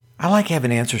I like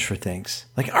having answers for things.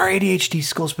 Like our ADHD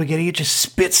skull spaghetti, it just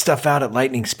spits stuff out at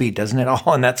lightning speed, doesn't it?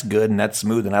 Oh, and that's good and that's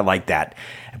smooth and I like that.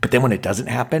 But then when it doesn't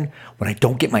happen, when I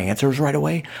don't get my answers right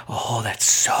away, oh, that's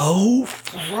so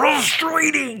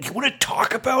frustrating. You want to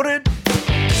talk about it?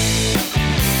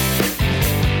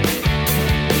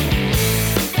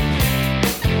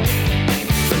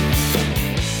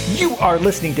 You are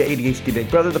listening to ADHD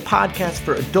Big Brother, the podcast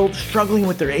for adults struggling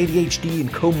with their ADHD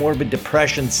and comorbid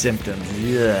depression symptoms.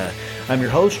 Yeah. I'm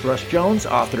your host, Russ Jones,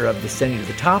 author of Descending to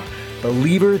the Top,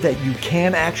 believer that you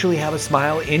can actually have a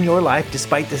smile in your life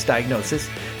despite this diagnosis.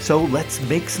 So let's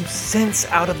make some sense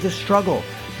out of this struggle.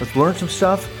 Let's learn some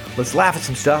stuff. Let's laugh at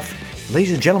some stuff.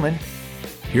 Ladies and gentlemen,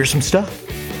 here's some stuff.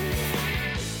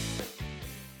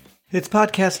 It's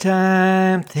podcast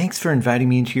time. Thanks for inviting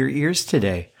me into your ears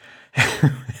today.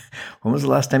 When was the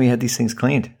last time you had these things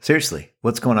cleaned? Seriously,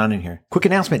 what's going on in here? Quick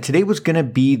announcement. Today was going to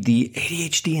be the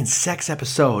ADHD and sex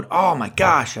episode. Oh my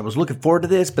gosh, I was looking forward to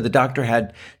this, but the doctor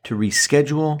had to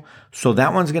reschedule. So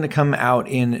that one's going to come out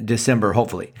in December,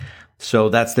 hopefully. So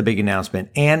that's the big announcement.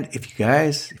 And if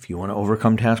you want to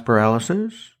overcome task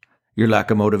paralysis, your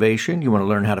lack of motivation, you want to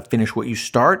learn how to finish what you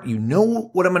start, you know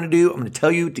what I'm going to do. I'm going to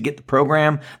tell you to get the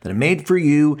program that I made for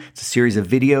you. It's a series of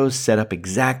videos set up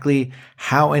exactly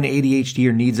how an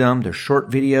ADHDer needs them. They're short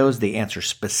videos. They answer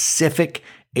specific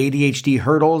ADHD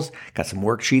hurdles. Got some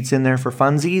worksheets in there for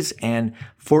funsies and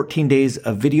 14 days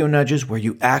of video nudges where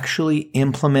you actually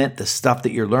implement the stuff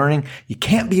that you're learning. You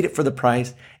can't beat it for the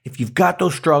price. If you've got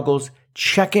those struggles,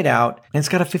 check it out. And it's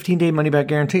got a 15-day money-back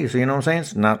guarantee. So you know what I'm saying?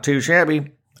 It's not too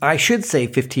shabby. I should say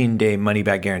 15-day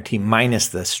money-back guarantee minus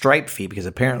the Stripe fee because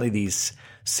apparently these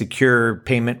secure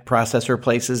payment processor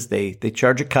places, they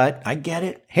charge a cut. I get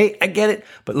it. Hey, I get it.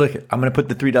 But look, I'm going to put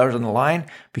the $3 on the line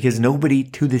because nobody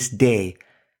to this day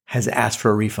has asked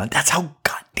for a refund. That's how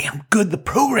goddamn good the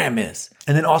program is.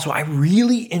 And then also, I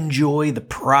really enjoy the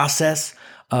process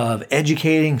of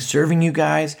educating, serving you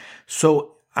guys. So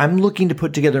I'm looking to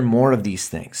put together more of these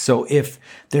things. So if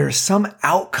there's some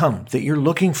outcome that you're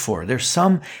looking for, there's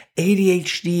some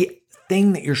ADHD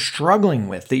thing that you're struggling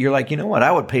with that you're like, you know what,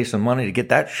 I would pay some money to get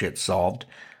that shit solved.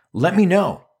 Let me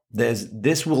know.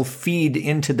 This will feed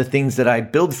into the things that I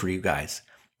build for you guys.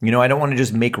 You know, I don't want to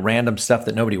just make random stuff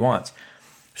that nobody wants.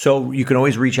 So you can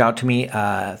always reach out to me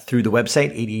through the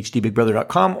website,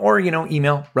 ADHDBigBrother.com, or,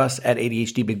 email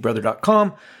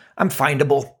russ@ADHDBigBrother.com. I'm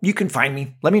findable. You can find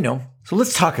me. Let me know. So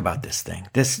let's talk about this thing.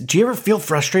 Do you ever feel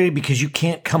frustrated because you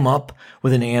can't come up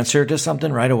with an answer to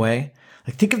something right away?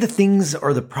 Like think of the things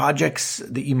or the projects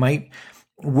that you might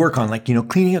work on, like,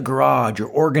 cleaning a garage or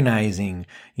organizing,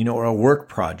 or a work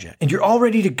project. And you're all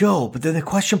ready to go, but then the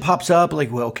question pops up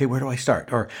like, well, okay, where do I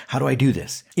start? Or how do I do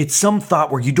this? It's some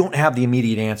thought where you don't have the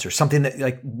immediate answer, something that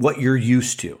like what you're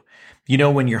used to.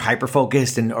 When you're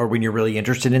hyper-focused or when you're really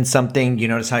interested in something, you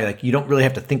notice how you don't really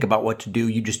have to think about what to do.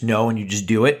 You just know and you just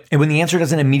do it. And when the answer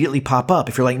doesn't immediately pop up,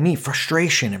 if you're like me,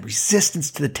 frustration and resistance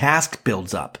to the task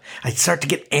builds up. I start to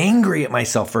get angry at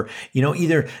myself for,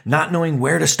 either not knowing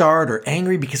where to start or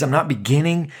angry because I'm not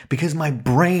beginning because my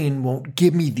brain won't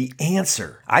give me the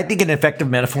answer. I think an effective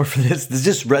metaphor for this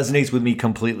just resonates with me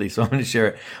completely, so I'm going to share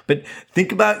it. But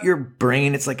think about your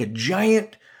brain. It's like a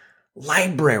giant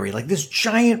library, like this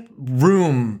giant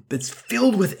room that's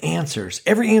filled with answers.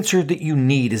 Every answer that you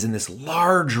need is in this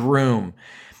large room.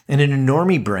 And in a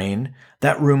normie brain,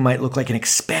 that room might look like an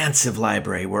expansive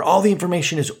library where all the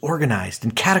information is organized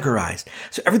and categorized.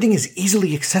 So everything is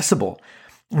easily accessible.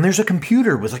 And there's a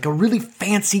computer with like a really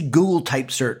fancy Google type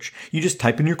search. You just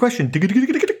type in your question, and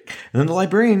then the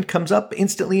librarian comes up,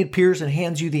 instantly appears and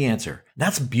hands you the answer.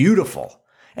 That's beautiful.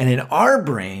 And in our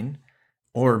brain,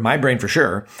 or my brain for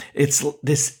sure, it's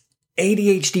this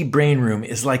ADHD brain room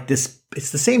is like this.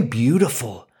 It's the same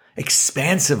beautiful,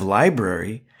 expansive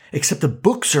library, except the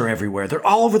books are everywhere. They're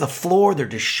all over the floor. They're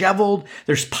disheveled.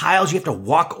 There's piles. You have to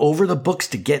walk over the books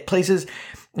to get places.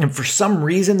 And for some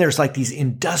reason, there's like these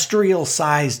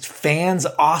industrial-sized fans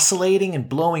oscillating and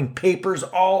blowing papers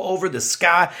all over the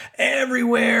sky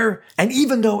everywhere. And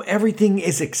even though everything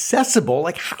is accessible,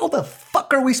 like how the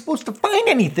fuck are we supposed to find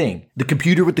anything? The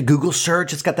computer with the Google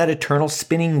search, it's got that eternal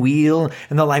spinning wheel,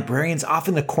 and the librarian's off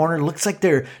in the corner. Looks like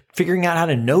they're figuring out how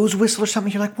to nose whistle or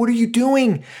something. You're like, what are you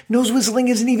doing? Nose whistling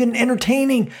isn't even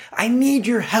entertaining. I need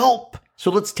your help. So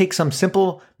let's take some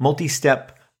simple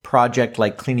multi-step project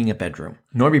like cleaning a bedroom.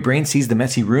 Normie brain sees the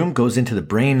messy room, goes into the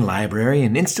brain library,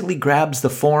 and instantly grabs the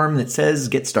form that says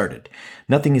get started.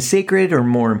 Nothing is sacred or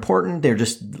more important. They're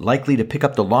just likely to pick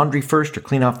up the laundry first or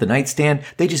clean off the nightstand.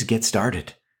 They just get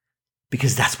started.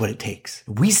 because that's what it takes.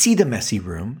 We see the messy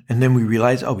room and then we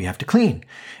realize, oh, we have to clean.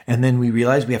 And then we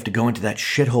realize we have to go into that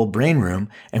shithole brain room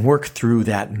and work through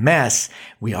that mess.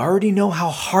 We already know how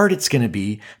hard it's going to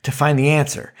be to find the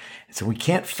answer. So we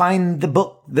can't find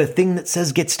the thing that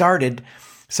says get started.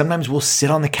 Sometimes we'll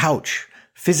sit on the couch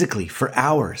physically for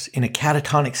hours in a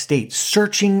catatonic state,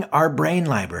 searching our brain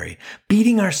library,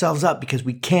 beating ourselves up because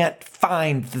we can't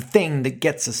find the thing that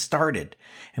gets us started.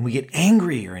 And we get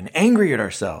angrier and angrier at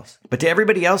ourselves. But to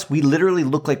everybody else, we literally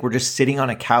look like we're just sitting on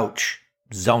a couch,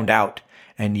 zoned out.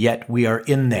 And yet we are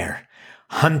in there,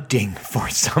 hunting for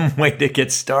some way to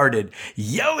get started,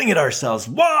 yelling at ourselves,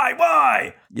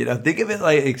 why? Think of it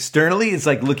like externally, it's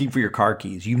like looking for your car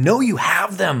keys. You know you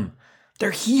have them.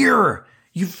 They're here.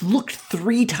 You've looked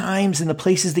 3 times in the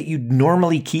places that you'd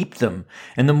normally keep them.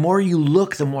 And the more you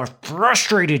look, the more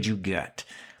frustrated you get.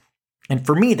 And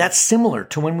for me, that's similar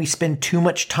to when we spend too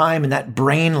much time in that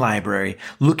brain library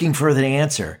looking for the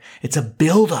answer. It's a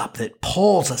buildup that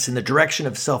pulls us in the direction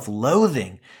of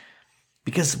self-loathing.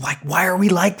 Because why are we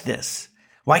like this?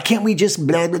 Why can't we just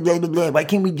blah, blah, blah, blah, blah? Why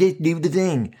can't we just do the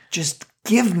thing? Just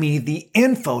give me the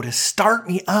info to start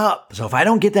me up. So if I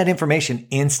don't get that information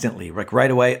instantly, like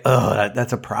right away,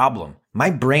 that's a problem. My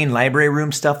brain library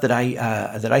room stuff that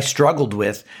I struggled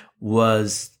with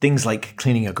was things like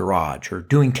cleaning a garage or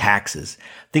doing taxes,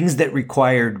 things that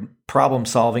required problem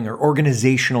solving or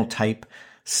organizational type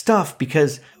stuff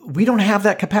because we don't have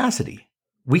that capacity.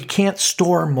 We can't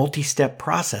store multi-step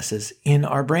processes in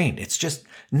our brain. It's just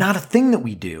not a thing that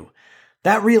we do.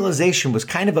 That realization was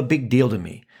kind of a big deal to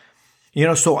me.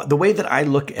 So the way that I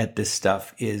look at this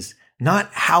stuff is not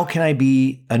how can I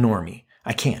be a normie?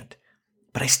 I can't.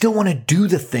 But I still want to do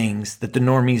the things that the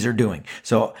normies are doing.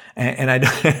 So, and I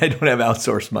don't have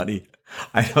outsourced money.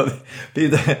 I don't,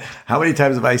 how many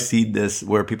times have I seen this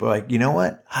where people are like, you know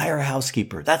what? Hire a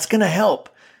housekeeper. That's going to help.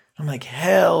 I'm like,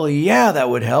 hell yeah, that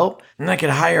would help. And I could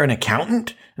hire an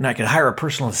accountant and I could hire a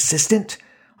personal assistant.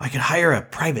 I could hire a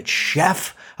private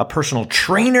chef, a personal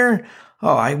trainer.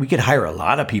 We could hire a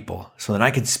lot of people so that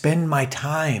I could spend my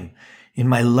time in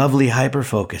my lovely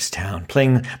hyper-focused town,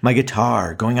 playing my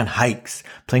guitar, going on hikes,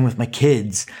 playing with my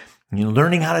kids,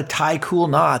 learning how to tie cool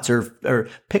knots or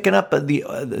picking up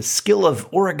the skill of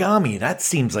origami. That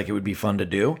seems like it would be fun to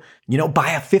do.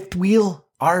 Buy a 5th wheel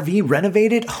RV,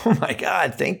 renovate it. Oh my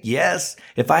God, yes.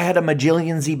 If I had a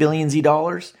majillion billions of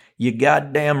dollars, you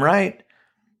goddamn right.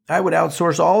 I would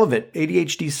outsource all of it.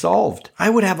 ADHD solved. I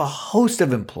would have a host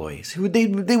of employees who they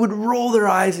would roll their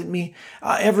eyes at me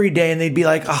every day and they'd be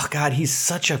like, oh God, he's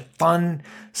such a fun,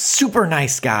 super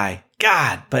nice guy.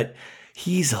 God, but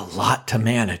he's a lot to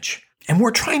manage. And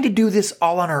we're trying to do this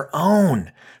all on our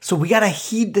own. So we got to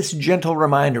heed this gentle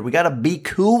reminder. We got to be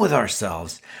cool with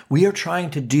ourselves. We are trying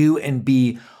to do and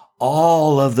be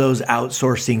all of those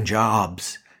outsourcing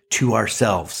jobs to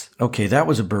ourselves. Okay, that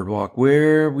was a bird walk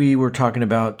where we were talking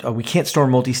about we can't store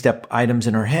multi-step items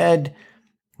in our head.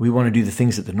 We want to do the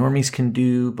things that the normies can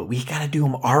do, but we got to do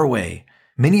them our way.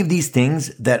 Many of these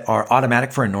things that are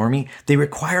automatic for a normie, they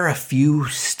require a few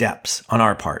steps on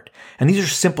our part. And these are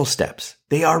simple steps.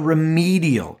 They are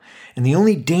remedial. And the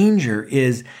only danger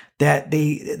is that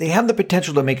they have the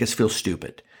potential to make us feel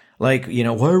stupid. Like,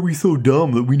 why are we so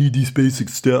dumb that we need these basic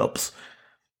steps?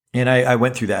 And I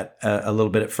went through that a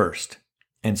little bit at first.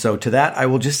 And so to that, I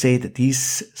will just say that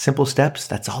these simple steps,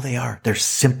 that's all they are. They're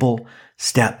simple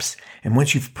steps. And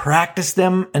once you've practiced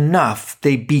them enough,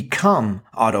 they become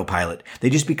autopilot. They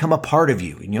just become a part of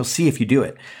you, and you'll see if you do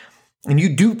it. And you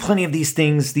do plenty of these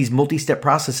things, these multi-step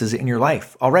processes in your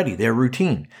life already. They're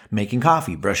routine. Making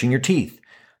coffee, brushing your teeth.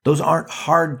 Those aren't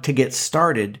hard to get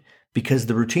started because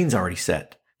the routine's already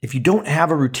set. If you don't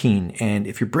have a routine and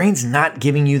if your brain's not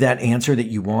giving you that answer that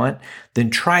you want,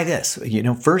 then try this.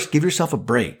 First, give yourself a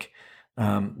break.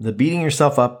 The beating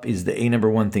yourself up is the number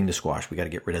one thing to squash. We got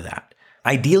to get rid of that.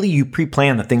 Ideally, you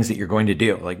pre-plan the things that you're going to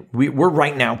do. Like we're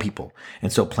right now people.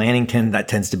 And so planning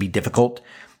tends to be difficult.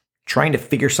 Trying to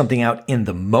figure something out in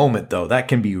the moment, though, that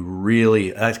can be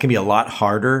a lot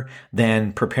harder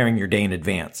than preparing your day in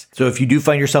advance. So if you do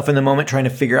find yourself in the moment trying to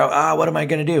figure out, what am I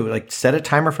going to do? Like set a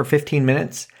timer for 15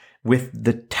 minutes with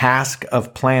the task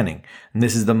of planning. And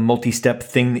this is the multi-step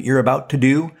thing that you're about to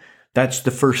do. That's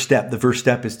the first step. The first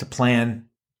step is to plan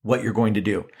what you're going to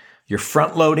do. You're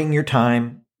front loading your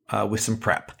time with some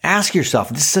prep. Ask yourself,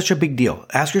 this is such a big deal.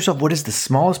 Ask yourself, what is the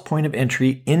smallest point of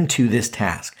entry into this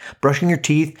task? Brushing your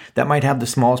teeth, that might have the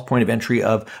smallest point of entry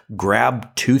of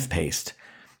grab toothpaste.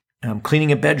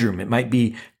 Cleaning a bedroom, it might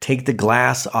be take the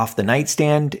glass off the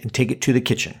nightstand and take it to the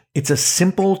kitchen. It's a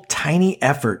simple, tiny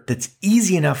effort that's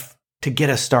easy enough to get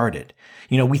us started.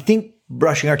 We think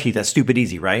brushing our teeth, that's stupid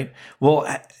easy, right? Well,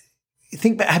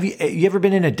 think back, have you ever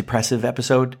been in a depressive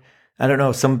episode? I don't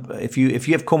know. If you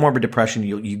have comorbid depression,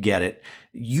 you get it.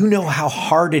 You know how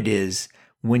hard it is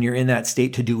when you're in that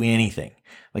state to do anything.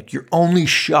 Like your only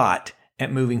shot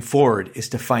at moving forward is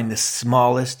to find the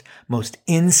smallest, most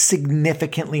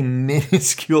insignificantly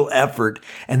minuscule effort,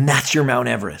 and that's your Mount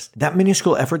Everest. That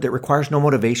minuscule effort that requires no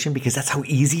motivation because that's how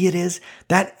easy it is,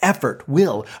 that effort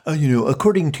will,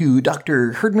 according to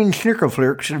Dr. Herdman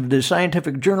Schnickelflirks of the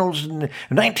Scientific Journal's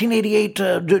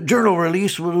 1988 journal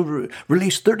release, will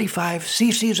release 35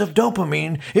 cc's of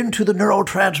dopamine into the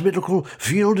neurotransmitter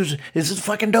field is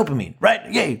fucking dopamine,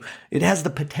 right? Yay. It has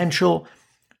the potential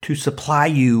to supply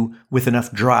you with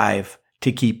enough drive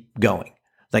to keep going.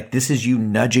 Like this is you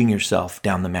nudging yourself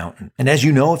down the mountain. And as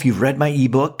you know, if you've read my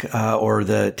ebook or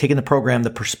taken the program, the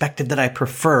perspective that I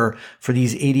prefer for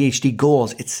these ADHD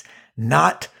goals, it's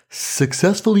not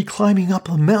successfully climbing up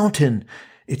a mountain.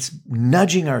 It's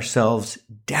nudging ourselves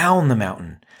down the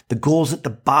mountain. The goal's at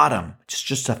the bottom. It's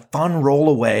just a fun roll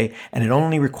away, and it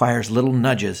only requires little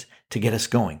nudges to get us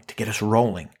going, to get us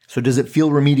rolling. So does it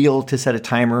feel remedial to set a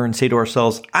timer and say to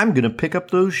ourselves, I'm going to pick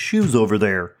up those shoes over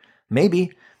there?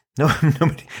 Maybe. No,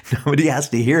 nobody has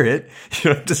to hear it. You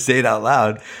don't have to say it out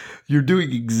loud. You're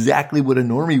doing exactly what a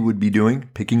normie would be doing,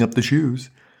 picking up the shoes.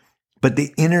 But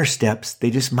the inner steps, they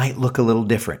just might look a little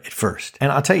different at first.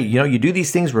 And I'll tell you, you do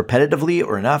these things repetitively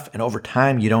or enough, and over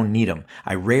time, you don't need them.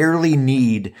 I rarely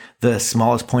need the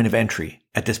smallest point of entry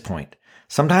at this point.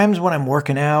 Sometimes when I'm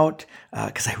working out,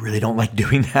 because I really don't like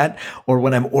doing that, or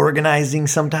when I'm organizing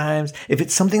sometimes, if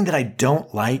it's something that I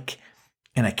don't like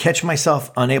and I catch myself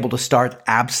unable to start,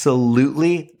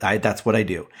 absolutely, that's what I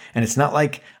do. And it's not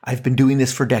like I've been doing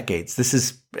this for decades.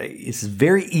 It's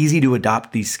very easy to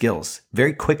adopt these skills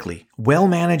very quickly.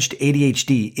 Well-managed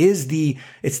ADHD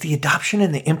it's the adoption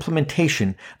and the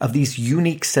implementation of these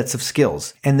unique sets of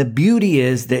skills. And the beauty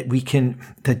is that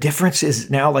the difference is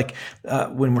now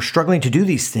when we're struggling to do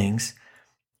these things,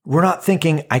 we're not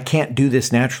thinking, I can't do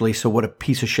this naturally, so what a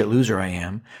piece of shit loser I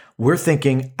am. We're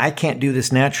thinking, I can't do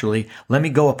this naturally. Let me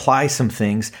go apply some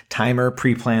things. Timer,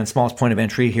 pre-plan, smallest point of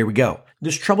entry. Here we go.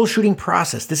 This troubleshooting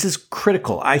process, this is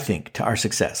critical, I think, to our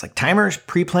success. Like timers,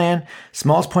 pre-plan,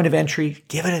 smallest point of entry,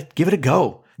 give it a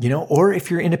go. Or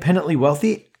if you're independently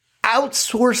wealthy,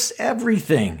 outsource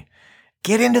everything.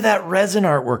 Get into that resin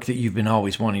artwork that you've been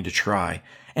always wanting to try.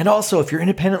 And also, if you're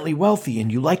independently wealthy and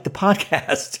you like the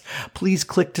podcast, please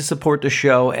click to support the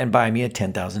show and buy me a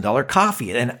 $10,000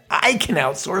 coffee, and I can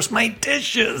outsource my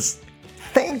dishes.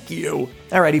 Thank you.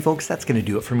 Alrighty, folks, that's going to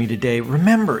do it for me today.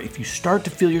 Remember, if you start to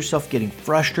feel yourself getting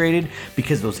frustrated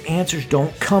because those answers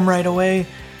don't come right away,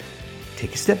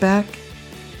 take a step back,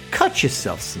 cut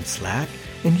yourself some slack,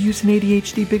 and use an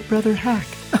ADHD Big Brother hack.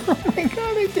 Oh my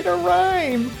God, I did a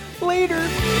rhyme.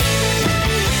 Later.